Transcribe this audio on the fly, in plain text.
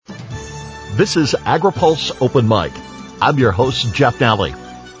This is AgriPulse Open Mic. I'm your host, Jeff Nally.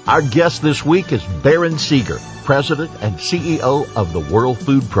 Our guest this week is Barron Segar, President and CEO of the World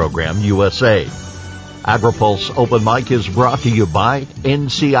Food Program USA. AgriPulse Open Mic is brought to you by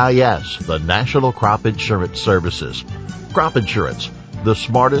NCIS, the National Crop Insurance Services. Crop insurance, the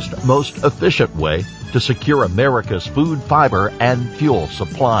smartest, most efficient way to secure America's food, fiber, and fuel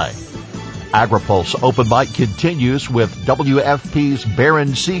supply. AgriPulse Open Mic continues with WFP's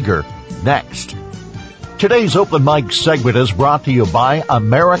Barron Segar next. Today's Open Mic segment is brought to you by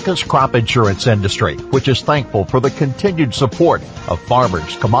America's crop insurance industry, which is thankful for the continued support of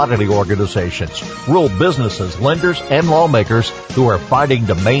farmers, commodity organizations, rural businesses, lenders, and lawmakers who are fighting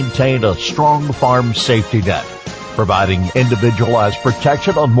to maintain a strong farm safety net. Providing individualized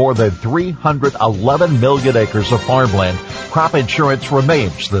protection on more than 311 million acres of farmland, crop insurance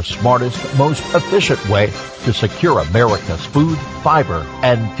remains the smartest, most efficient way to secure America's food, fiber,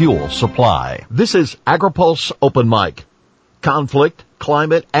 and fuel supply. This is AgriPulse Open Mic. Conflict,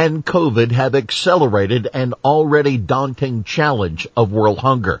 climate, and COVID have accelerated an already daunting challenge of world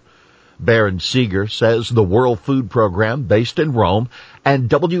hunger. Barron Segar says the World Food Program, based in Rome, and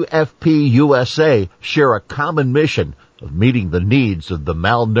WFP USA share a common mission of meeting the needs of the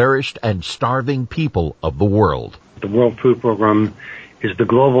malnourished and starving people of the world. The World Food Program is the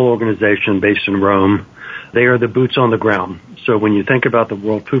global organization based in Rome. They are the boots on the ground. So when you think about the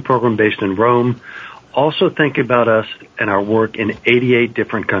World Food Program based in Rome, also think about us and our work in 88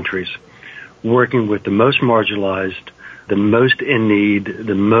 different countries, working with the most marginalized, the most in need,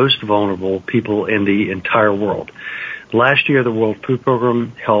 the most vulnerable people in the entire world. Last year, the World Food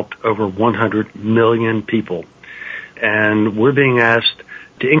Program helped over 100 million people. And we're being asked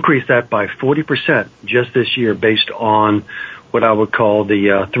to increase that by 40% just this year based on what I would call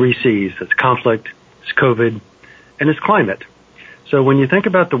the 3 C's. It's conflict, it's COVID, and it's climate. So when you think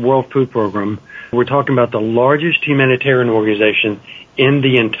about the World Food Program, we're talking about the largest humanitarian organization in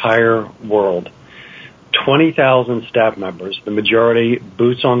the entire world. 20,000 staff members, the majority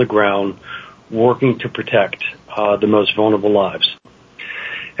boots on the ground, working to protect the most vulnerable lives.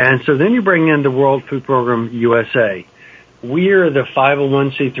 And so then you bring in the World Food Program USA. We are the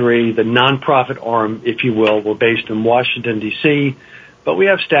 501c3, the nonprofit arm, if you will. We're based in Washington, D.C., but we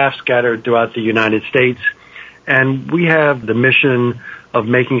have staff scattered throughout the United States. And we have the mission of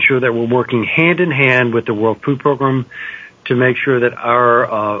making sure that we're working hand in hand with the World Food Program to make sure that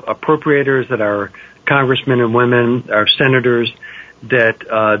our appropriators, that our congressmen and women, our senators,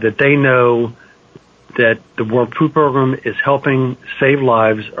 that they know that the World Food Program is helping save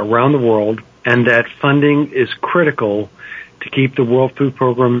lives around the world, and that funding is critical to keep the World Food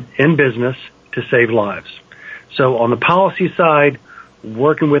Program in business to save lives. So on the policy side,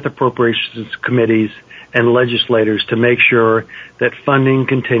 working with appropriations committees and legislators to make sure that funding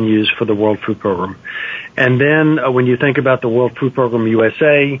continues for the World Food Program. And then when you think about the World Food Program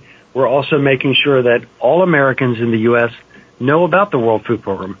USA, we're also making sure that all Americans in the U.S. know about the World Food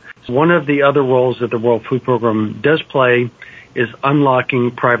Program. One of the other roles that the World Food Program does play is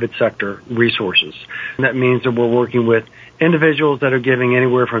unlocking private sector resources. And that means that we're working with individuals that are giving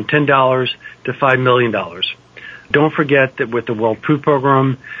anywhere from $10 to $5 million. Don't forget that with the World Food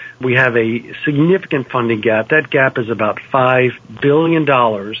Program, we have a significant funding gap. That gap is about $5 billion.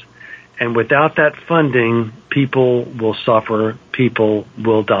 And without that funding, people will suffer, people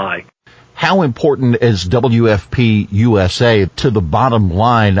will die. How important is WFP USA to the bottom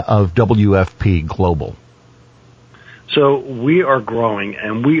line of WFP Global? So we are growing,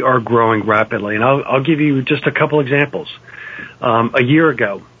 and we are growing rapidly. And I'll give you just a couple examples. A year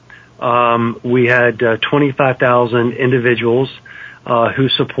ago, we had 25,000 individuals who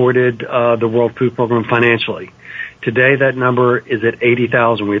supported the World Food Program financially. Today, that number is at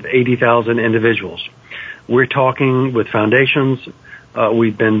 80,000. We have 80,000 individuals. We're talking with foundations.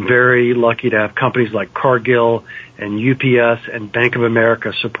 We've been very lucky to have companies like Cargill and UPS and Bank of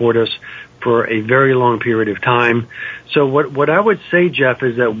America support us for a very long period of time. So what I would say, Jeff,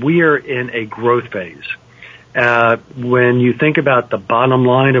 is that we are in a growth phase. When you think about the bottom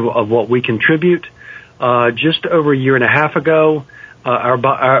line of what we contribute, just over a year and a half ago,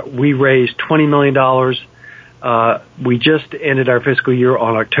 we raised $20 million. We just ended our fiscal year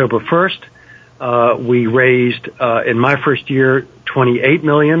on October 1st. We raised, in my first year, $28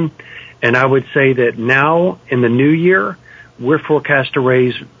 million. And I would say that now, in the new year, we're forecast to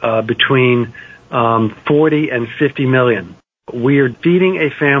raise between 40 and 50 million. We are feeding a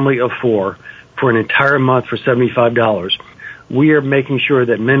family of 4 for an entire month for $75. We are making sure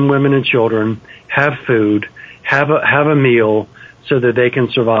that men, women, and children have food, have a meal, so that they can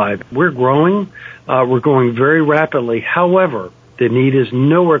survive. We're growing very rapidly. However, the need is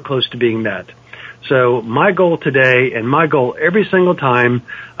nowhere close to being met. So my goal today, and my goal every single time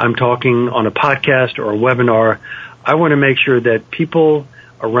I'm talking on a podcast or a webinar, I want to make sure that people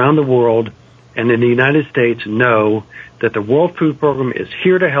around the world and in the United States know that the World Food Program is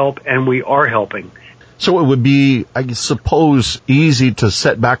here to help, and we are helping. So it would be, I suppose, easy to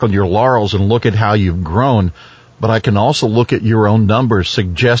sit back on your laurels and look at how you've grown, but I can also look at your own numbers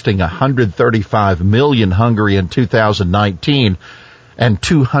suggesting 135 million hungry in 2019 and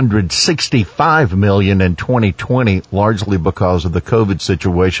 265 million in 2020, largely because of the COVID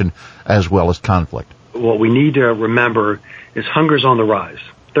situation as well as conflict. What we need to remember is hunger's on the rise.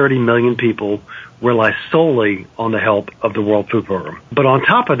 30 million people rely solely on the help of the World Food Program. But on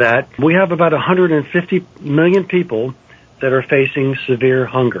top of that, we have about 150 million people that are facing severe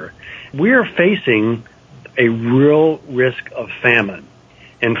hunger. We are facing a real risk of famine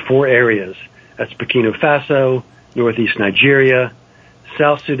in 4 areas. That's Burkina Faso, Northeast Nigeria,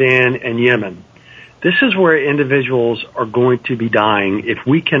 South Sudan, and Yemen. This is where individuals are going to be dying if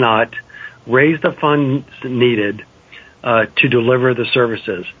we cannot raise the funds needed to deliver the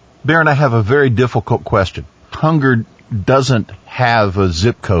services. Barron, I have a very difficult question. Hunger doesn't have a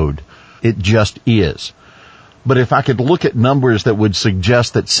zip code. It just is. But if I could look at numbers that would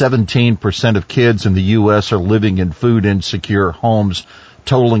suggest that 17% of kids in the U.S. are living in food insecure homes,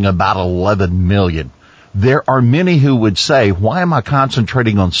 totaling about 11 million, there are many who would say, why am I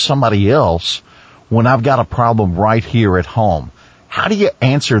concentrating on somebody else when I've got a problem right here at home? How do you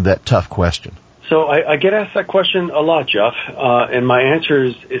answer that tough question? So I get asked that question a lot, Jeff, and my answer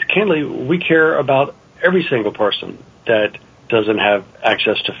is candidly, we care about every single person that doesn't have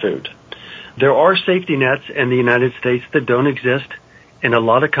access to food. There are safety nets in the United States that don't exist in a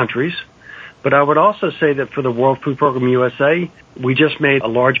lot of countries, but I would also say that for the World Food Program USA, we just made a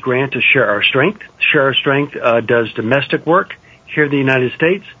large grant to Share Our Strength. Share Our Strength does domestic work here in the United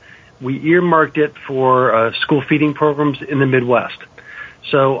States. We earmarked it for school feeding programs in the Midwest.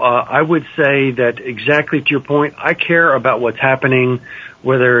 So I would say that exactly to your point, I care about what's happening,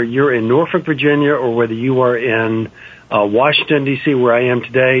 whether you're in Norfolk, Virginia, or whether you are in Washington, D.C., where I am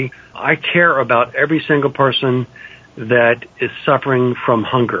today. I care about every single person that is suffering from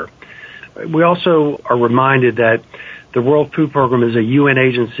hunger. We also are reminded that the World Food Program is a UN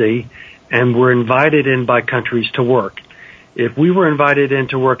agency, and we're invited in by countries to work. If we were invited in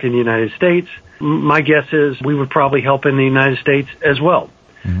to work in the United States, my guess is we would probably help in the United States as well.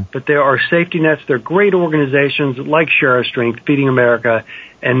 Mm-hmm. But there are safety nets. There are great organizations like Share Our Strength, Feeding America,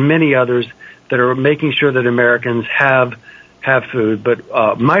 and many others that are making sure that Americans have food. But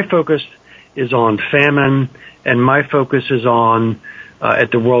my focus is on famine, and my focus is on, at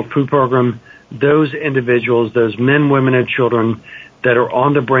the World Food Program, those individuals, those men, women, and children that are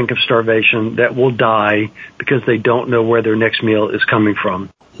on the brink of starvation that will die because they don't know where their next meal is coming from.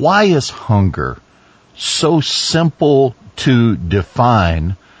 Why is hunger so simple to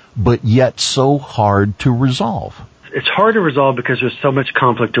define, but yet so hard to resolve? It's hard to resolve because there's so much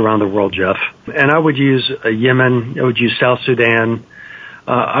conflict around the world, Jeff. And I would use Yemen, I would use South Sudan,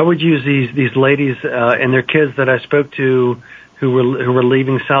 I would use these ladies and their kids that I spoke to who were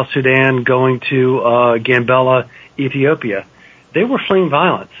leaving South Sudan, going to Gambela, Ethiopia. They were fleeing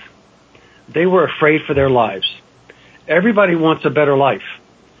violence. They were afraid for their lives. Everybody wants a better life,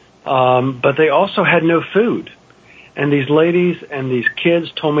 but they also had no food. And these ladies and these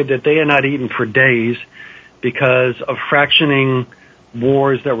kids told me that they had not eaten for days because of fractioning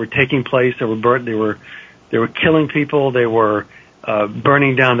wars that were taking place. They were killing people. They were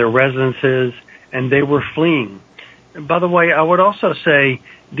burning down their residences, and they were fleeing. And by the way, I would also say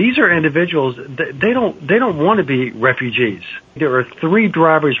these are individuals. They don't want to be refugees. There are 3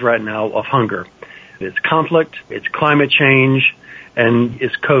 drivers right now of hunger. It's conflict, it's climate change, and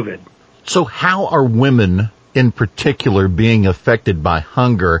it's COVID. So how are women in particular being affected by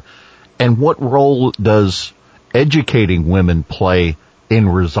hunger, and what role does educating women play in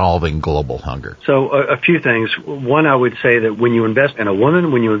resolving global hunger? So a few things. One, I would say that when you invest in a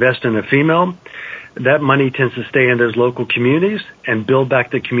woman, when you invest in a female, that money tends to stay in those local communities and build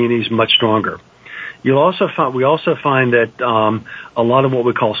back the communities much stronger. We also find that a lot of what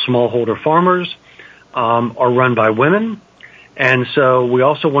we call smallholder farmers are run by women, and so we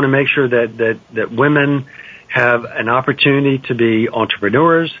also want to make sure that women have an opportunity to be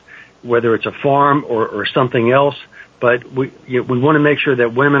entrepreneurs, whether it's a farm or something else. But we want to make sure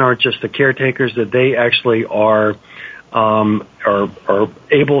that women aren't just the caretakers; that they actually are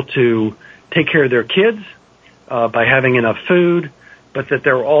able to take care of their kids by having enough food, but that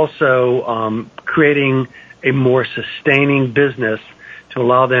they're also creating a more sustaining business to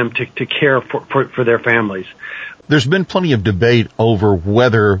allow them to care for their families. There's been plenty of debate over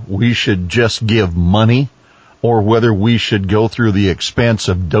whether we should just give money or whether we should go through the expense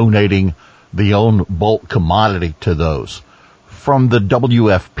of donating the own bulk commodity to those. From the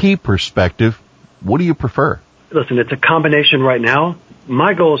WFP perspective, what do you prefer? Listen, it's a combination right now.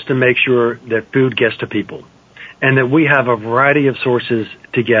 My goal is to make sure that food gets to people and that we have a variety of sources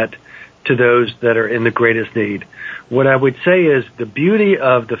to get to those that are in the greatest need. What I would say is the beauty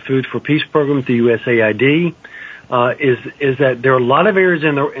of the Food for Peace program, the USAID, is that there are a lot of areas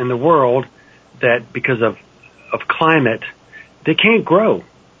in the world that because of climate, they can't grow.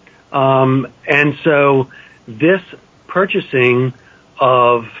 And so this purchasing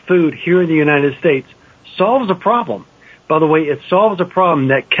of food here in the United States solves a problem. By the way, it solves a problem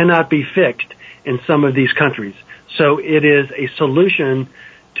that cannot be fixed in some of these countries. So it is a solution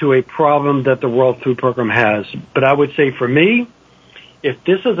to a problem that the World Food Program has. But I would say for me, if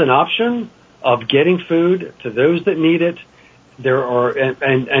this is an option of getting food to those that need it, there are,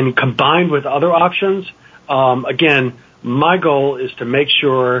 and combined with other options, again, my goal is to make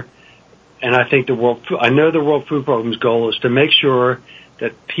sure, and I think the World Food Program's goal is to make sure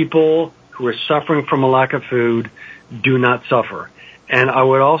that people who are suffering from a lack of food do not suffer. And I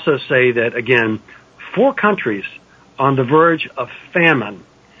would also say that, again, 4 countries on the verge of famine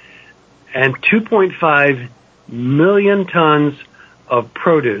and 2.5 million tons of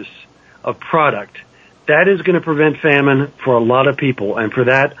produce, of product, that is going to prevent famine for a lot of people. And for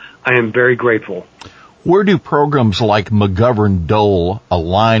that, I am very grateful. Where do programs like McGovern-Dole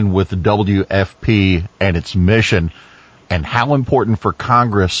align with the WFP and its mission? And how important for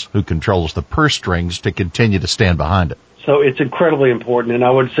Congress, who controls the purse strings, to continue to stand behind it? So it's incredibly important, and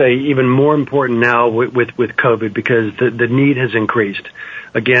I would say even more important now with COVID because the need has increased.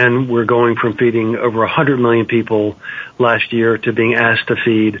 Again, we're going from feeding over 100 million people last year to being asked to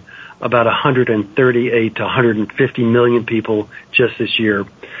feed about 138 to 150 million people just this year.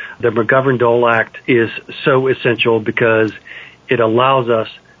 The McGovern-Dole Act is so essential because it allows us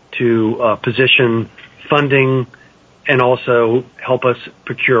to position funding and also help us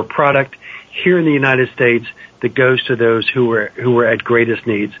procure product here in the United States that goes to those who are at greatest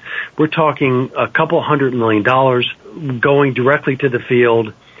needs. We're talking a couple $100 million going directly to the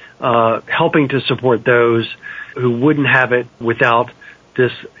field, helping to support those who wouldn't have it without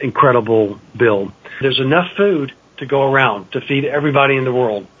this incredible bill. There's enough food to go around to feed everybody in the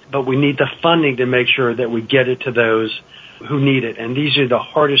world, but we need the funding to make sure that we get it to those who need it, and these are the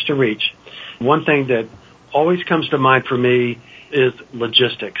hardest to reach. One thing that always comes to mind for me is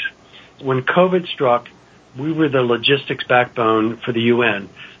logistics. When COVID struck, we were the logistics backbone for the UN.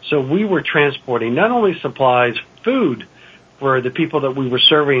 So we were transporting not only supplies, food for the people that we were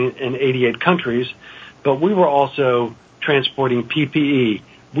serving in 88 countries, but we were also transporting PPE.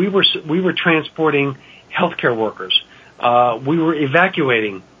 We were transporting healthcare workers. We were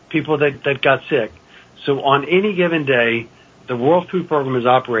evacuating people that got sick. So on any given day, the World Food Program is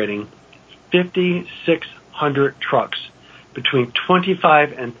operating 5,600 trucks between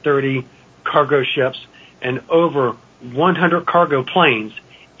 25 and 30 cargo ships and over 100 cargo planes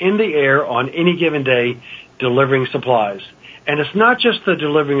in the air on any given day delivering supplies. And it's not just the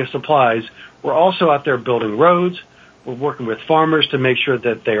delivering of supplies. We're also out there building roads. We're working with farmers to make sure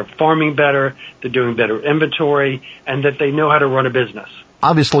that they're farming better, they're doing better inventory, and that they know how to run a business.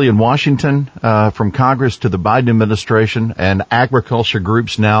 Obviously in Washington, from Congress to the Biden administration and agriculture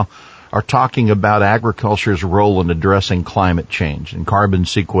groups now are talking about agriculture's role in addressing climate change and carbon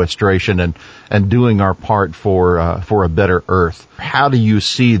sequestration and doing our part for a better earth. How do you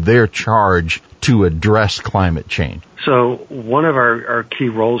see their charge to address climate change? So one of our key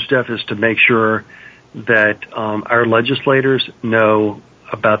roles, Jeff, is to make sure that our legislators know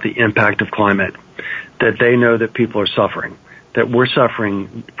about the impact of climate, that they know that people are suffering, that we're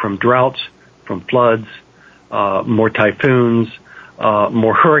suffering from droughts, from floods, more typhoons,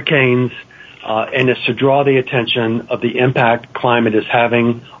 more hurricanes, and it's to draw the attention of the impact climate is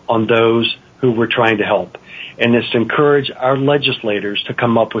having on those who we're trying to help. And it's to encourage our legislators to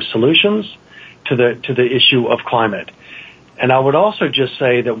come up with solutions to the issue of climate. And I would also just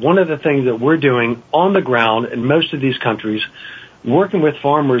say that one of the things that we're doing on the ground in most of these countries, working with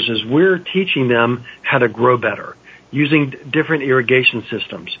farmers, is we're teaching them how to grow better using different irrigation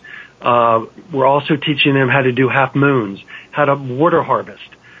systems. We're also teaching them how to do half moons, how to water harvest,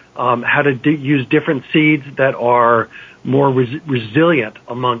 how to use different seeds that are more resilient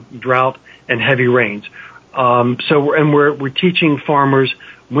among drought and heavy rains. We're teaching farmers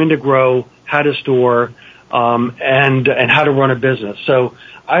when to grow, how to store, and how to run a business. So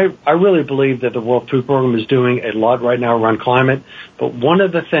I really believe that the World Food Program is doing a lot right now around climate. But one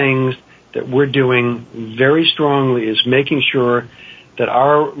of the things that we're doing very strongly is making sure that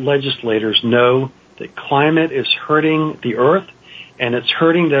our legislators know that climate is hurting the earth and it's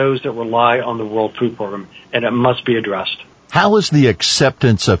hurting those that rely on the World Food Program, and it must be addressed. How is the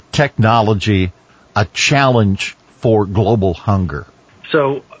acceptance of technology a challenge for global hunger?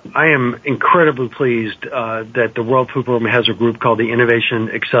 So I am incredibly pleased that the World Food Program has a group called the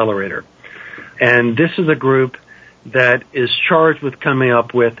Innovation Accelerator. And this is a group that is charged with coming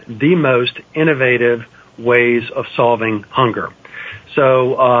up with the most innovative ways of solving hunger.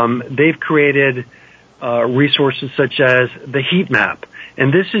 So they've created resources such as the heat map.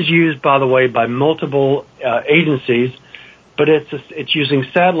 And this is used, by the way, by multiple agencies, but it's using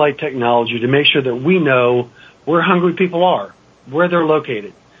satellite technology to make sure that we know where hungry people are, where they're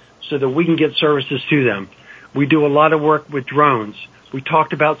located, so that we can get services to them. We do a lot of work with drones. We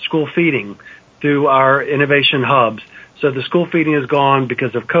talked about school feeding through our innovation hubs. So the school feeding has gone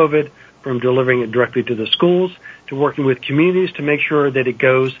because of COVID from delivering it directly to the schools to working with communities to make sure that it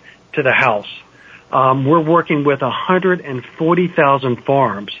goes to the house. We're working with 140,000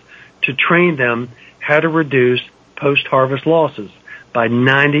 farms to train them how to reduce post-harvest losses by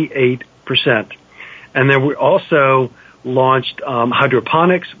 98%. And then we also launched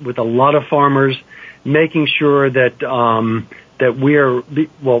hydroponics with a lot of farmers, making sure that that we're,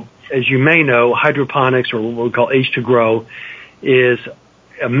 well, as you may know, hydroponics, or what we call H2Grow, is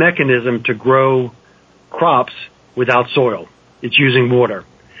a mechanism to grow crops without soil. It's using water,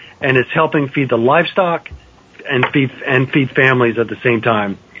 and it's helping feed the livestock and feed families at the same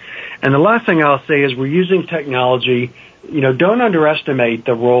time. And the last thing I'll say is we're using technology. Don't underestimate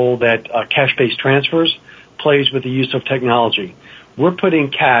the role that cash-based transfers plays with the use of technology. We're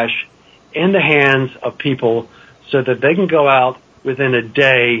putting cash in the hands of people so that they can go out within a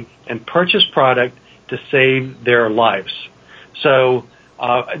day and purchase product to save their lives. So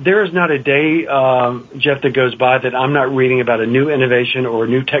there is not a day, Jeff, that goes by that I'm not reading about a new innovation or a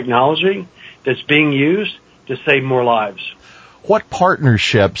new technology that's being used to save more lives. What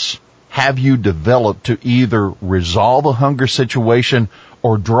partnerships have you developed to either resolve a hunger situation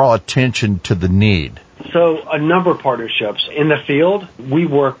or draw attention to the need? So a number of partnerships. In the field, we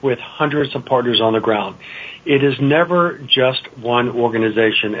work with hundreds of partners on the ground. It is never just one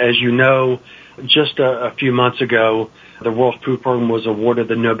organization. As you know, just a few months ago, the World Food Program was awarded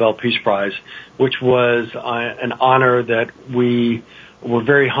the Nobel Peace Prize, which was an honor that we were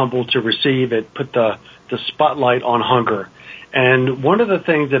very humbled to receive. It put the spotlight on hunger. And one of the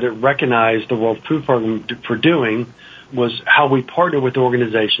things that it recognized the World Food Program for doing was how we partner with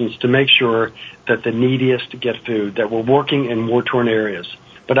organizations to make sure that the neediest get food, that we're working in war-torn areas.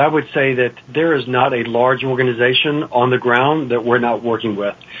 But I would say that there is not a large organization on the ground that we're not working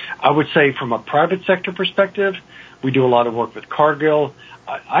with. I would say from a private sector perspective, we do a lot of work with Cargill.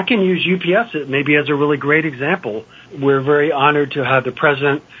 I can use UPS maybe as a really great example. We're very honored to have the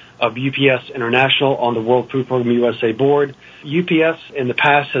president of UPS International on the World Food Program USA board. UPS in the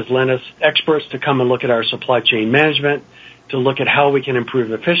past has lent us experts to come and look at our supply chain management, to look at how we can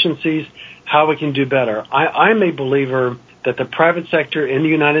improve efficiencies, how we can do better. I'm a believer that the private sector in the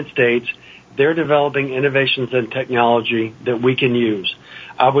United States, they're developing innovations and technology that we can use.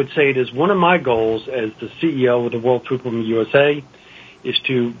 I would say it is one of my goals as the CEO of the World Food Program USA is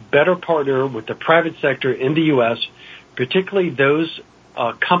to better partner with the private sector in the U.S., particularly those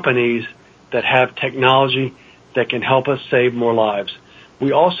companies that have technology that can help us save more lives.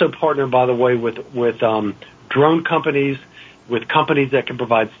 We also partner, by the way, with drone companies, with companies that can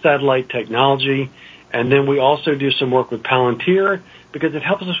provide satellite technology, and then we also do some work with Palantir because it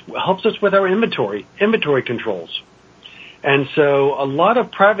helps us with our inventory controls. And so a lot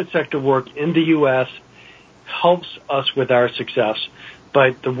of private sector work in the U.S. helps us with our success,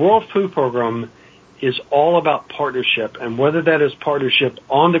 but the World Food Program is all about partnership, and whether that is partnership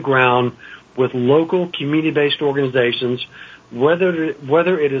on the ground with local community-based organizations,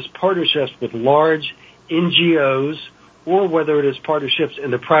 whether it is partnerships with large NGOs, or whether it is partnerships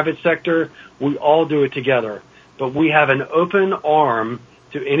in the private sector, we all do it together. But we have an open arm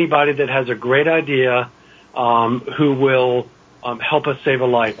to anybody that has a great idea who will help us save a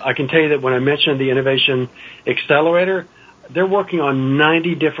life. I can tell you that when I mentioned the Innovation Accelerator, they're working on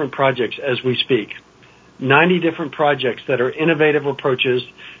 90 different projects as we speak. 90 different projects that are innovative approaches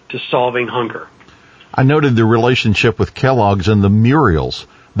to solving hunger. I noted the relationship with Kellogg's and the Muriels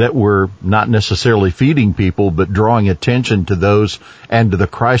that were not necessarily feeding people, but drawing attention to those and to the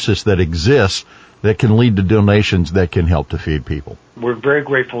crisis that exists that can lead to donations that can help to feed people. We're very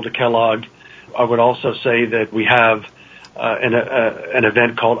grateful to Kellogg. I would also say that we have an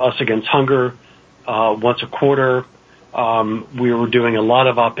event called Us Against Hunger once a quarter We were doing a lot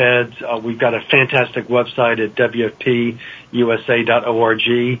of op-eds. We've got a fantastic website at wfpusa.org.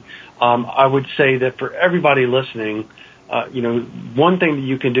 I would say that for everybody listening, one thing that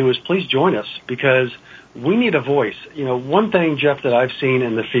you can do is please join us, because we need a voice. One thing, Jeff, that I've seen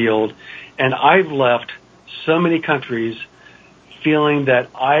in the field, and I've left so many countries feeling that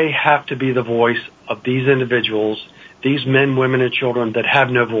I have to be the voice of these individuals, these men, women, and children that have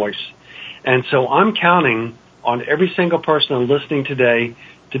no voice. And so I'm counting on every single person listening today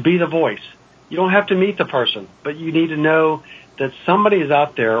to be the voice. You don't have to meet the person, but you need to know that somebody is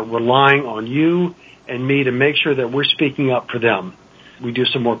out there relying on you and me to make sure that we're speaking up for them. We do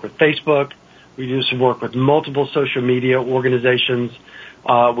some work with Facebook. We do some work with multiple social media organizations.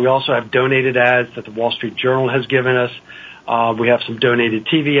 We also have donated ads that the Wall Street Journal has given us. We have some donated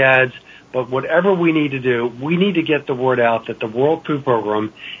TV ads. But whatever we need to do, we need to get the word out that the World Food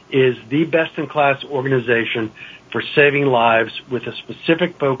Program is the best-in-class organization for saving lives with a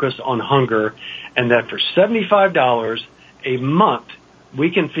specific focus on hunger, and that for $75 a month,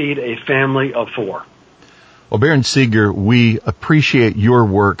 we can feed a family of 4. Well, Barron Segar, we appreciate your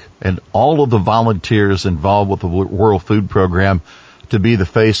work and all of the volunteers involved with the World Food Program to be the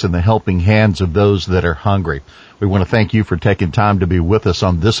face and the helping hands of those that are hungry. We want to thank you for taking time to be with us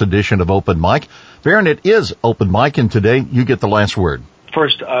on this edition of Open Mic. Barron, it is Open Mic, and today you get the last word.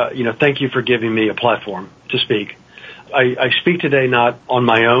 First, thank you for giving me a platform to speak. I speak today not on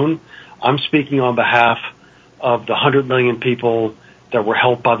my own. I'm speaking on behalf of the 100 million people that were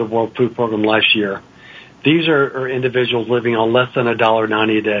helped by the World Food Program last year. These are individuals living on less than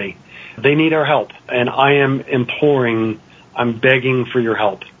 $1.90 a day. They need our help, and I am I'm begging for your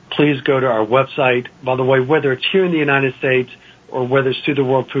help. Please go to our website. By the way, whether it's here in the United States or whether it's through the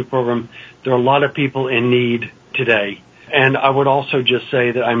World Food Program, there are a lot of people in need today. And I would also just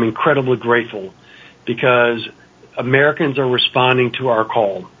say that I'm incredibly grateful because Americans are responding to our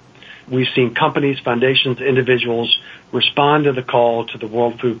call. We've seen companies, foundations, individuals respond to the call to the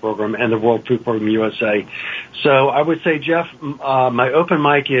World Food Program and the World Food Program USA. So I would say, Jeff, my open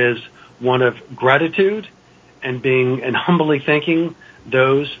mic is one of gratitude and humbly thanking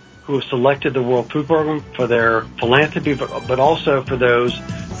those who have selected the World Food Program for their philanthropy, but also for those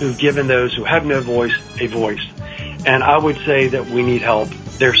who've given those who have no voice a voice. And I would say that we need help.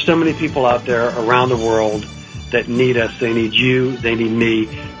 There's so many people out there around the world that need us. They need you. They need me.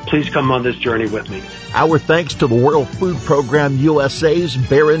 Please come on this journey with me. Our thanks to the World Food Program USA's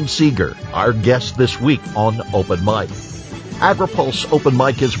Barron Segar, our guest this week on Open Mic. AgriPulse Open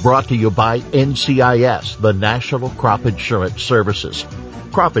Mic is brought to you by NCIS, the National Crop Insurance Services.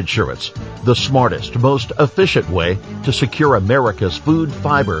 Crop insurance, the smartest, most efficient way to secure America's food,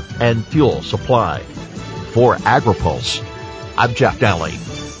 fiber, and fuel supply. For AgriPulse, I'm Jeff Daly.